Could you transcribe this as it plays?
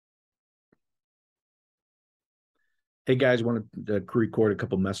Hey guys, wanted to record a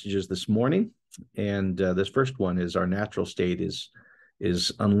couple messages this morning, and this first one is our natural state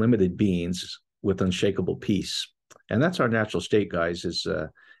is unlimited beings with unshakable peace, and that's our natural state, guys. Is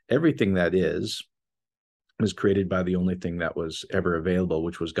everything that is was created by the only thing that was ever available,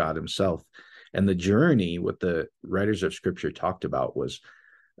 which was God Himself. And the journey, what the writers of Scripture talked about, was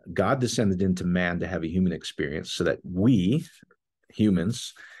God descended into man to have a human experience, so that we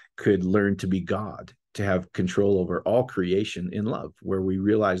humans could learn to be God, to have control over all creation in love, where we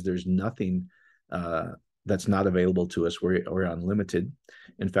realize there's nothing that's not available to us. We're unlimited.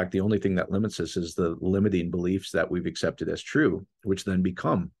 In fact, the only thing that limits us is the limiting beliefs that we've accepted as true, which then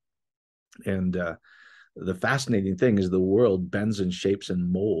become. And the fascinating thing is the world bends and shapes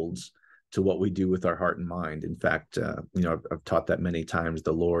and molds to what we do with our heart and mind. In fact, I've taught that many times.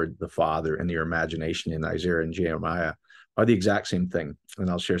 The Lord, the Father, and your imagination in Isaiah and Jeremiah are the exact same thing. And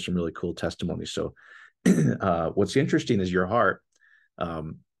I'll share some really cool testimonies. So, what's interesting is your heart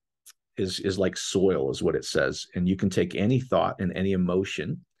is like soil, is what it says, and you can take any thought and any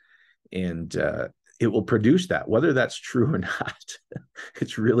emotion, and it will produce that, whether that's true or not.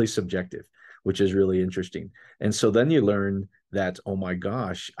 It's really subjective, which is really interesting. And so then you learn that, oh my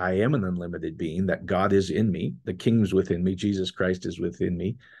gosh, I am an unlimited being, that God is in me, the king's within me, Jesus Christ is within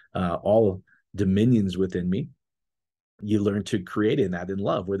me, all dominions within me. You learn to create in that, in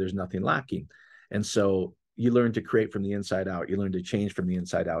love, where there's nothing lacking. And so you learn to create from the inside out. You learn to change from the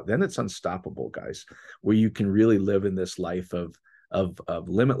inside out. Then it's unstoppable, guys, where you can really live in this life of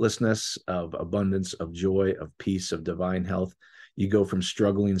limitlessness, of abundance, of joy, of peace, of divine health. You go from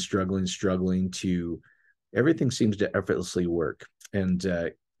struggling to everything seems to effortlessly work.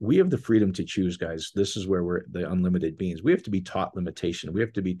 And we have the freedom to choose, guys. This is where we're the unlimited beings. We have to be taught limitation. We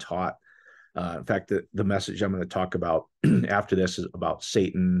have to be taught. In fact, the message I'm going to talk about after this is about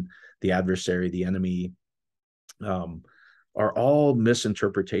Satan, the adversary, the enemy, um, are all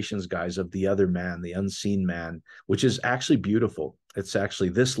misinterpretations, guys, of the other man, the unseen man, which is actually beautiful. It's actually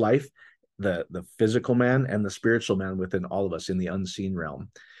this life, the physical man and the spiritual man within all of us in the unseen realm.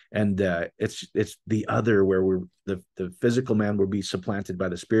 And it's the other, where we're the physical man will be supplanted by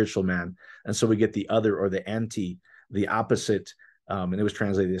the spiritual man, and so we get the other, or the anti, the opposite. And it was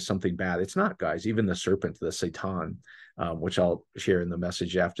translated as something bad. It's not, guys. Even the serpent, the Satan, which I'll share in the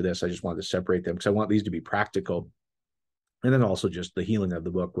message after this. I just wanted to separate them because I want these to be practical. And then also just the healing of the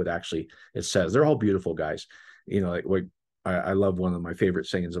book would actually, it says, they're all beautiful, guys. Like what I love, one of my favorite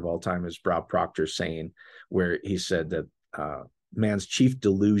sayings of all time is Bob Proctor's saying, where he said that man's chief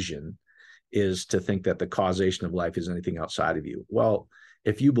delusion is to think that the causation of life is anything outside of you. Well,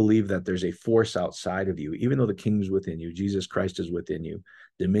 if you believe that there's a force outside of you, even though the king's within you, Jesus Christ is within you,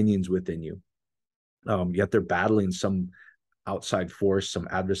 dominion's within you, yet they're battling some outside force, some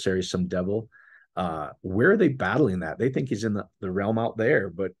adversary, some devil. Where are they battling that? They think he's in the realm out there,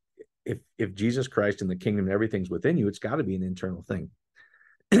 but if Jesus Christ and the kingdom and everything's within you, it's got to be an internal thing.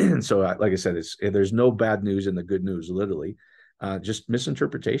 And so, like I said, there's no bad news in the good news, literally. Just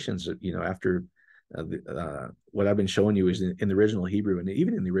misinterpretations. After what I've been showing you is in the original Hebrew and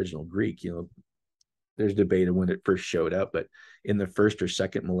even in the original Greek. There's debate on when it first showed up, but in the first or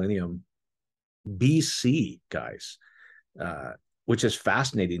second millennium BC, guys, which is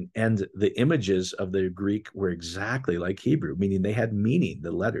fascinating. And the images of the Greek were exactly like Hebrew, meaning they had meaning,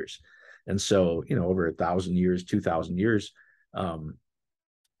 the letters. And so, over 1,000 years, 2,000 years,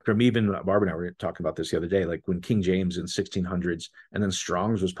 from even Barb and I were talking about this the other day, like when King James in 1600s and then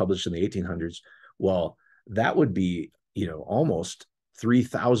Strong's was published in the 1800s. Well, that would be, almost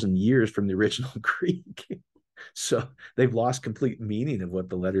 3,000 years from the original Greek. So they've lost complete meaning of what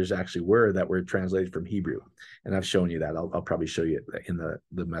the letters actually were that were translated from Hebrew. And I've shown you that. I'll probably show you in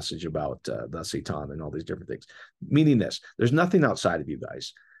the message about the Satan and all these different things. Meaning this, there's nothing outside of you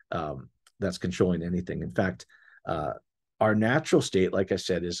guys that's controlling anything. In fact, our natural state, like I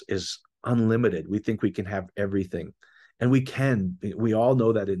said, is unlimited. We think we can have everything. And we can. We all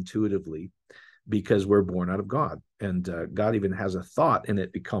know that intuitively, because we're born out of God. And God even has a thought and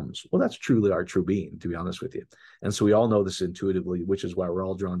it becomes. Well, that's truly our true being, to be honest with you. And so we all know this intuitively, which is why we're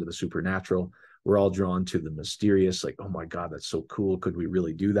all drawn to the supernatural. We're all drawn to the mysterious, like, oh my God, that's so cool. Could we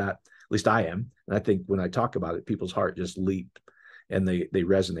really do that? At least I am. And I think when I talk about it, people's heart just leap and they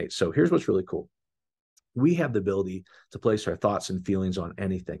resonate. So here's what's really cool. We have the ability to place our thoughts and feelings on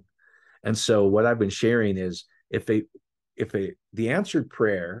anything. And so what I've been sharing is the answered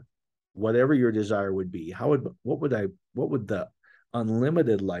prayer, whatever your desire would be, what would the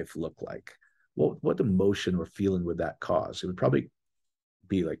unlimited life look like? What emotion or feeling would that cause? It would probably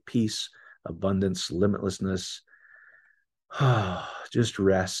be like peace, abundance, limitlessness, just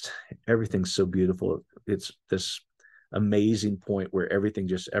rest. Everything's so beautiful. It's this amazing point where everything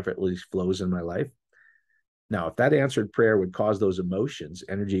just effortlessly flows in my life. Now, if that answered prayer would cause those emotions,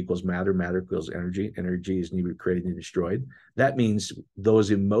 energy equals matter, matter equals energy, energy is neither created nor destroyed. That means those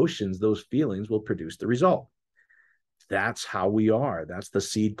emotions, those feelings will produce the result. That's how we are. That's the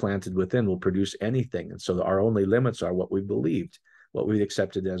seed planted within will produce anything. And so our only limits are what we believed, what we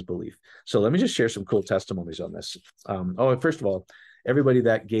accepted as belief. So let me just share some cool testimonies on this. First of all, everybody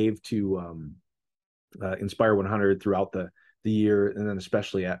that gave to Inspire 100 throughout the year, and then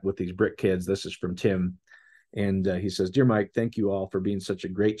especially with these BRIC kids, this is from Tim. And he says, "Dear Mike, thank you all for being such a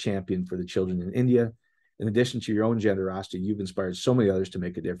great champion for the children in India. In addition to your own generosity, you've inspired so many others to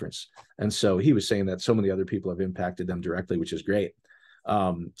make a difference." And so he was saying that so many other people have impacted them directly, which is great.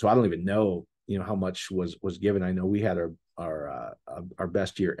 So I don't even know, how much was given. I know we had our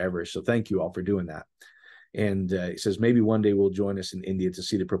best year ever. So thank you all for doing that. And he says, maybe one day we'll join us in India to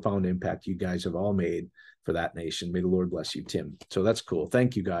see the profound impact you guys have all made for that nation. May the Lord bless you, Tim. So that's cool.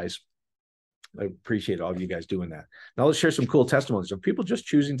 Thank you, guys. I appreciate all of you guys doing that. Now let's share some cool testimonies of people just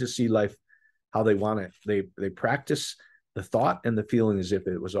choosing to see life how they want it. They practice the thought and the feeling as if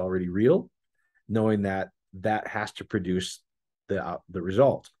it was already real, knowing that has to produce the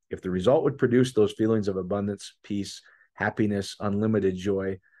result. If the result would produce those feelings of abundance, peace, happiness, unlimited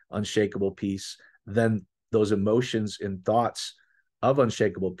joy, unshakable peace, then those emotions and thoughts of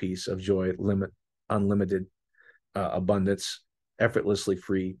unshakable peace, of joy, unlimited abundance, effortlessly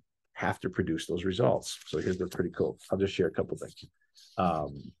free, have to produce those results. So here's the pretty cool. I'll just share a couple things.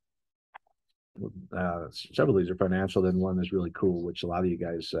 Several of these are financial, then one is really cool, which a lot of you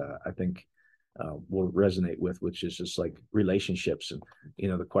guys I think will resonate with, which is just like relationships. And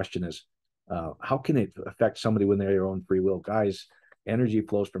the question is, how can it affect somebody when they're their own free will? Guys, energy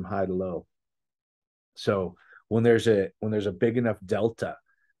flows from high to low. So when there's a big enough delta,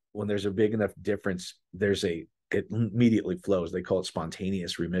 when there's a big enough difference, it immediately flows. They call it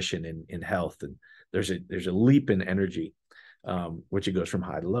spontaneous remission in health. And there's a leap in energy, which it goes from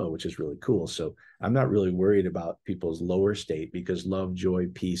high to low, which is really cool. So I'm not really worried about people's lower state, because love, joy,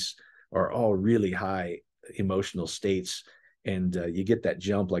 peace are all really high emotional states. And you get that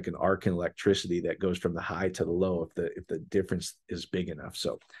jump like an arc in electricity that goes from the high to the low if the difference is big enough.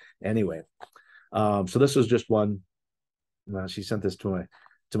 So anyway, so this was just one. She sent this to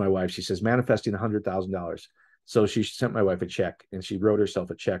my wife. She says, manifesting $100,000. So she sent my wife a check, and she wrote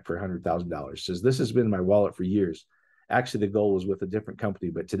herself a check for $100,000. Says, this has been in my wallet for years. Actually, the goal was with a different company,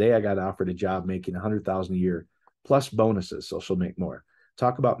 but today I got offered a job making $100,000 a year plus bonuses, so she'll make more.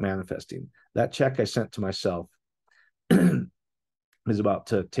 Talk about manifesting. That check I sent to myself is about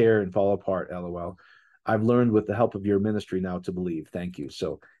to tear and fall apart, LOL. I've learned with the help of your ministry now to believe. Thank you.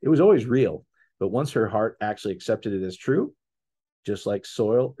 So it was always real, but once her heart actually accepted it as true, just like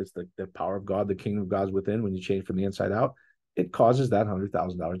soil, it's the power of God, the kingdom of God's within. When you change from the inside out, it causes that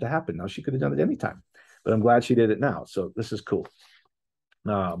 $100,000 to happen. Now, she could have done it anytime, but I'm glad she did it now. So this is cool.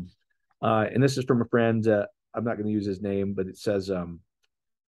 And this is from a friend. I'm not going to use his name, but it says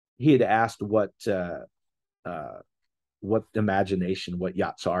he had asked what imagination, what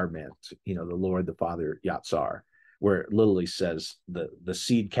Yatsar meant. The Lord, the Father, Yatsar, where it literally says the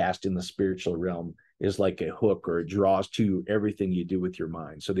seed cast in the spiritual realm is like a hook, or it draws to everything you do with your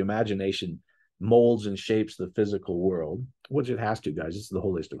mind. So the imagination molds and shapes the physical world, which it has to, guys. It's the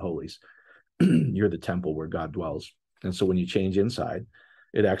holiest of holies. You're the temple where God dwells. And so when you change inside,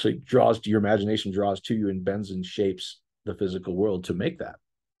 it actually draws to your imagination, draws to you, and bends and shapes the physical world to make that.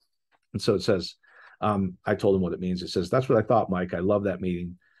 And so it says, I told him what it means. It says, that's what I thought, Mike. I love that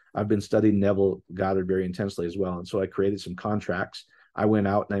meeting. I've been studying Neville Goddard very intensely as well. And so I created some contracts. I went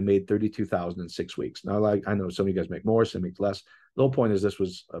out and I made $32,000 in 6 weeks. Now, I know some of you guys make more, some make less. The whole point is this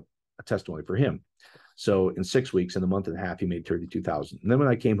was a testimony for him. So in 6 weeks, in a month and a half, he made $32,000. And then when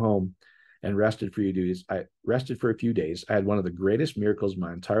I came home and rested for a few days. I had one of the greatest miracles of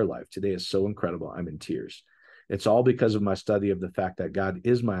my entire life. Today is so incredible. I'm in tears. It's all because of my study of the fact that God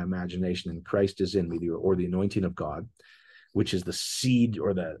is my imagination and Christ is in me, or the anointing of God, which is the seed,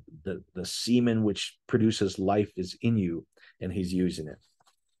 or the semen which produces life, is in you, and he's using it.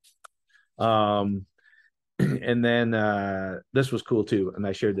 And then this was cool too, and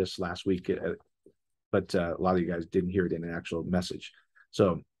I shared this last week, but a lot of you guys didn't hear it in an actual message.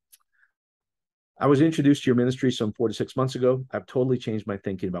 So I was introduced to your ministry some 4 to 6 months ago. I've totally changed my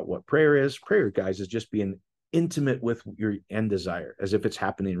thinking about what prayer is. Prayer, guys, is just being intimate with your end desire as if it's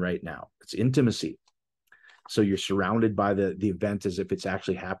happening right now. It's intimacy. So you're surrounded by the event as if it's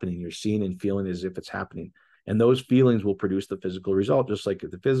actually happening. You're seeing and feeling as if it's happening. And those feelings will produce the physical result. Just like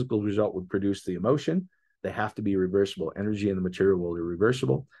if the physical result would produce the emotion, they have to be reversible. Energy and the material world are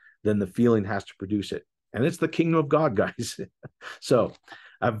reversible. Then the feeling has to produce it. And it's the kingdom of God, guys. So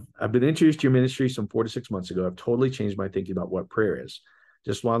I've been introduced to your ministry some 4 to 6 months ago. I've totally changed my thinking about what prayer is.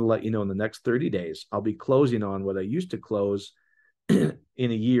 Just want to let you know in the next 30 days, I'll be closing on what I used to close in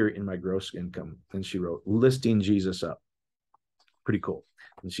a year in my gross income. And she wrote, listing Jesus up. Pretty cool.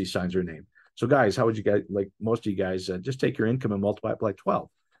 And she signs her name. So guys, how would you guys, like most of you guys, just take your income and multiply it by 12.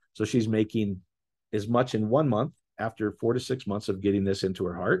 So she's making as much in 1 month after 4 to 6 months of getting this into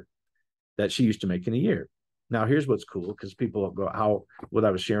her heart that she used to make in a year. Now, here's what's cool, because people go, what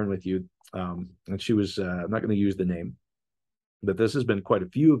I was sharing with you, and she was, I'm not going to use the name, but this has been quite a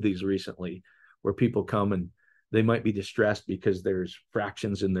few of these recently where people come and they might be distressed because there's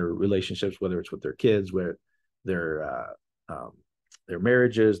fractions in their relationships, whether it's with their kids, where their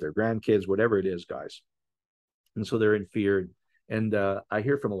marriages, their grandkids, whatever it is, guys. And so they're in fear. And I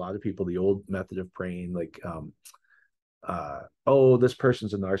hear from a lot of people the old method of praying, like, oh, this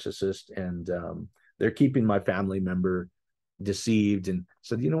person's a narcissist, and they're keeping my family member deceived. And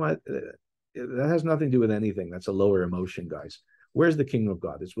said, you know what? That has nothing to do with anything. That's a lower emotion, guys. Where's the kingdom of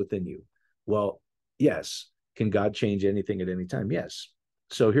God? It's within you. Well, yes. Can God change anything at any time? Yes.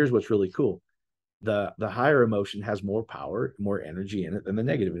 So here's what's really cool. The higher emotion has more power, more energy in it than the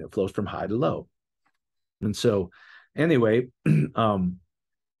negative, and it flows from high to low. And so anyway,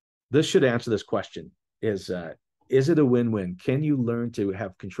 this should answer this question: is it a win-win? Can you learn to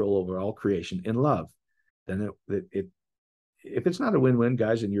have control over all creation in love? Then if it's not a win-win,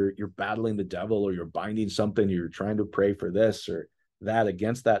 guys, and you're battling the devil, or you're binding something, you're trying to pray for this or that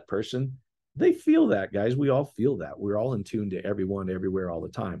against that person, they feel that, guys. We all feel that. We're all in tune to everyone, everywhere, all the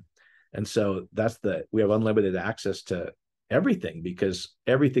time. And so we have unlimited access to everything, because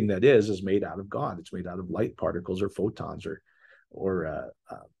everything that is made out of God. It's made out of light particles or photons or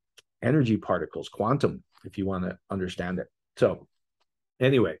energy particles, quantum, if you want to understand it. So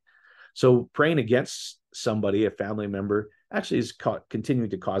anyway, so praying against somebody, a family member, actually is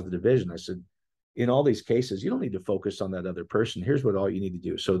continuing to cause the division. I said, in all these cases, you don't need to focus on that other person. Here's what all you need to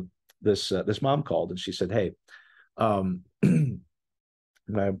do. So this mom called and she said, hey,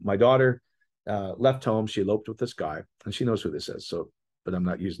 my daughter left home. She eloped with this guy, and she knows who this is. So, but I'm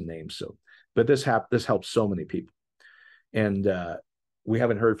not using names. So, but this helps so many people, and we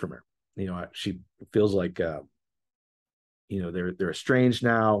haven't heard from her. She feels like they're estranged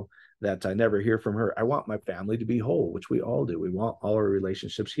now, that I never hear from her. I want my family to be whole, which we all do. We want all our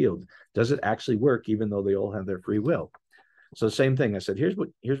relationships healed. Does it actually work, even though they all have their free will? So the same thing. I said, here's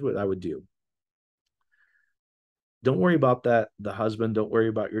what I would do. Don't worry about the husband. Don't worry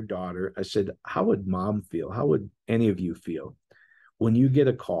about your daughter. I said, how would mom feel? How would any of you feel when you get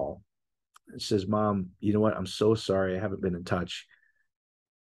a call? It says, Mom, you know what? I'm so sorry. I haven't been in touch,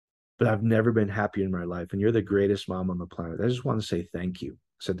 but I've never been happier in my life. And you're the greatest mom on the planet. I just want to say thank you.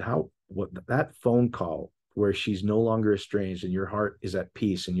 I said, that phone call where she's no longer estranged and your heart is at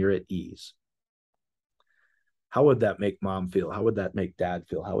peace and you're at ease. How would that make mom feel? How would that make dad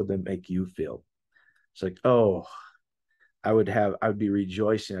feel? How would that make you feel? It's like, oh, I would be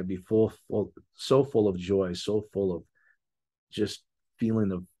rejoicing. I'd be so full of joy, so full of just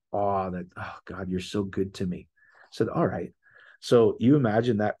feeling of awe that, oh God, you're so good to me. I said, all right. So you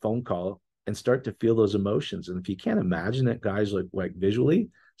imagine that phone call and start to feel those emotions. And if you can't imagine it, guys, like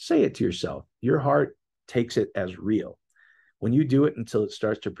visually, say it to yourself. Your heart takes it as real. When you do it until it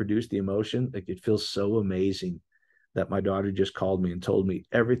starts to produce the emotion, like it feels so amazing that my daughter just called me and told me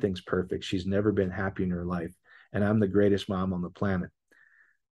everything's perfect. She's never been happy in her life, and I'm the greatest mom on the planet.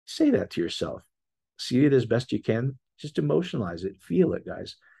 Say that to yourself. See it as best you can. Just emotionalize it. Feel it,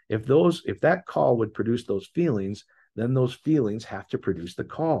 guys. If that call would produce those feelings, then those feelings have to produce the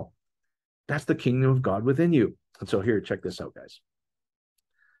call. That's the kingdom of God within you. And so here, check this out, guys.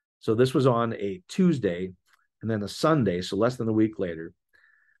 So this was on a Tuesday, and then a Sunday, so less than a week later,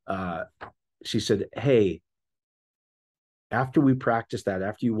 she said, hey, after we practiced that,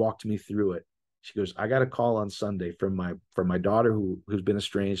 after you walked me through it, she goes, I got a call on Sunday from my daughter who's been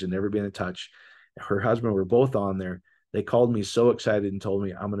estranged and never been in touch. Her husband were both on there. They called me so excited and told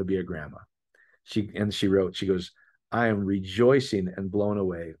me I'm going to be a grandma. She goes, I am rejoicing and blown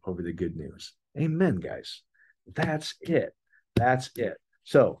away over the good news. Amen, guys. That's it.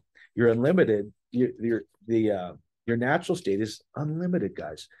 So you're unlimited. Your natural state is unlimited,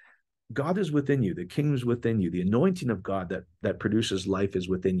 guys. God is within you. The kingdom is within you. The anointing of God that produces life is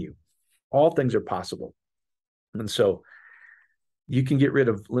within you. All things are possible. And so you can get rid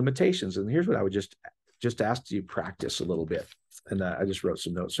of limitations. And here's what I would just ask you practice a little bit. And I just wrote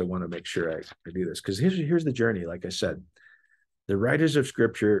some notes. So I want to make sure I do this, because here's the journey. Like I said, the writers of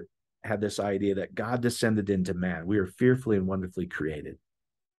scripture had this idea that God descended into man. We are fearfully and wonderfully created.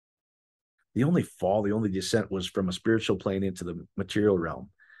 The only fall, the only descent was from a spiritual plane into the material realm.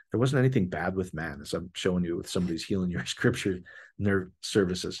 There wasn't anything bad with man, as I'm showing you with some of these healing your scripture and their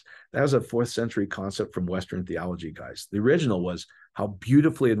services. That was a 4th century concept from Western theology, guys. The original was how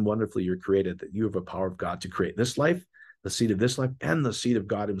beautifully and wonderfully you're created, that you have a power of God to create this life, the seed of this life, and the seed of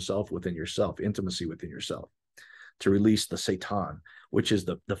God himself within yourself, intimacy within yourself, to release the Satan, which is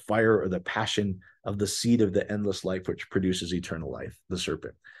the fire or the passion of the seed of the endless life, which produces eternal life, the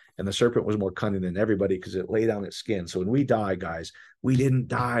serpent. And the serpent was more cunning than everybody because it laid on its skin. So when we die, guys, we didn't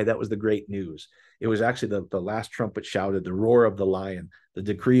die. That was the great news. It was actually the last trumpet shouted, the roar of the lion, the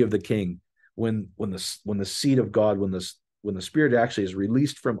decree of the king. When the seed of God, when the spirit actually is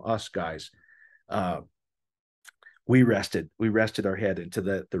released from us, guys, we rested our head into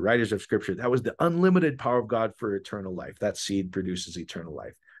the writers of scripture. That was the unlimited power of God for eternal life. That seed produces eternal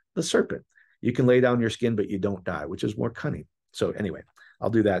life. The serpent, you can lay down your skin, but you don't die, which is more cunning. So anyway, I'll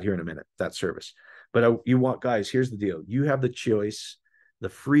do that here in a minute, that service. But you want, guys, here's the deal. You have the choice, the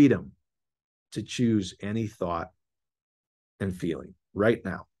freedom to choose any thought and feeling right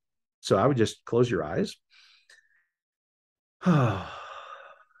now. So I would just close your eyes. And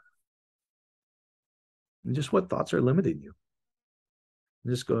just what thoughts are limiting you.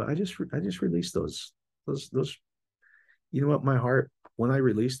 And just go, I just release those. You know what, my heart, when I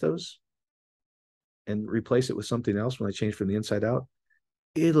release those and replace it with something else, when I change from the inside out,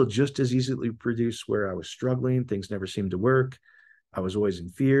 it'll just as easily produce where I was struggling. Things never seemed to work. I was always in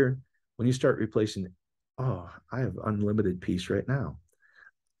fear. When you start replacing, oh, I have unlimited peace right now.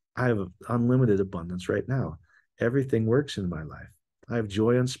 I have unlimited abundance right now. Everything works in my life. I have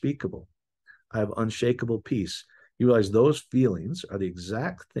joy unspeakable. I have unshakable peace. You realize those feelings are the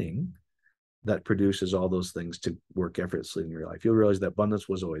exact thing that produces all those things to work effortlessly in your life. You'll realize that abundance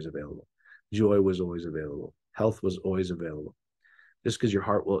was always available. Joy was always available. Health was always available. Just because your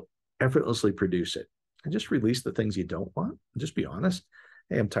heart will effortlessly produce it. And just release the things you don't want. Just be honest.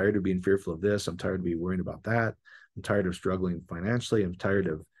 Hey, I'm tired of being fearful of this. I'm tired of being worried about that. I'm tired of struggling financially. I'm tired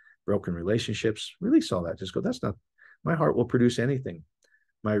of broken relationships. Release all that. Just go, that's not, my heart will produce anything.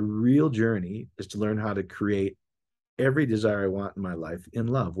 My real journey is to learn how to create every desire I want in my life in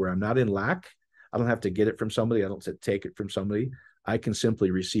love, where I'm not in lack. I don't have to get it from somebody. I don't have to take it from somebody. I can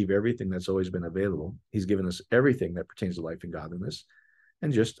simply receive everything that's always been available. He's given us everything that pertains to life and godliness.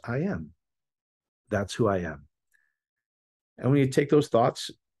 And just, I am. That's who I am. And when you take those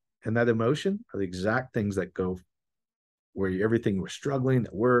thoughts and that emotion are the exact things that go where everything we're struggling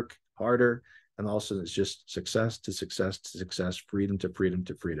at work, harder, and also it's just success to success to success, freedom to freedom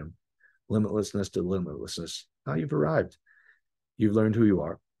to freedom, limitlessness to limitlessness. Now you've arrived. You've learned who you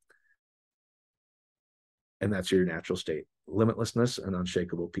are. And that's your natural state, limitlessness and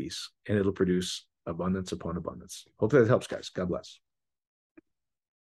unshakable peace. And it'll produce abundance upon abundance. Hopefully that helps, guys. God bless.